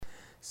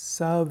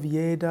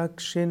Savye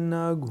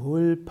dakshina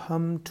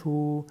gulpam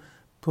tu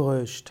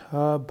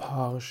prushtha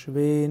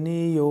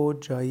bharshveni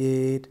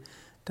yojayet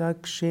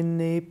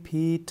dakshine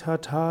pi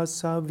tatha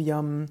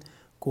savyam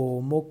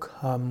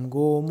gomukham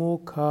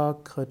gomukha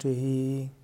kritihi.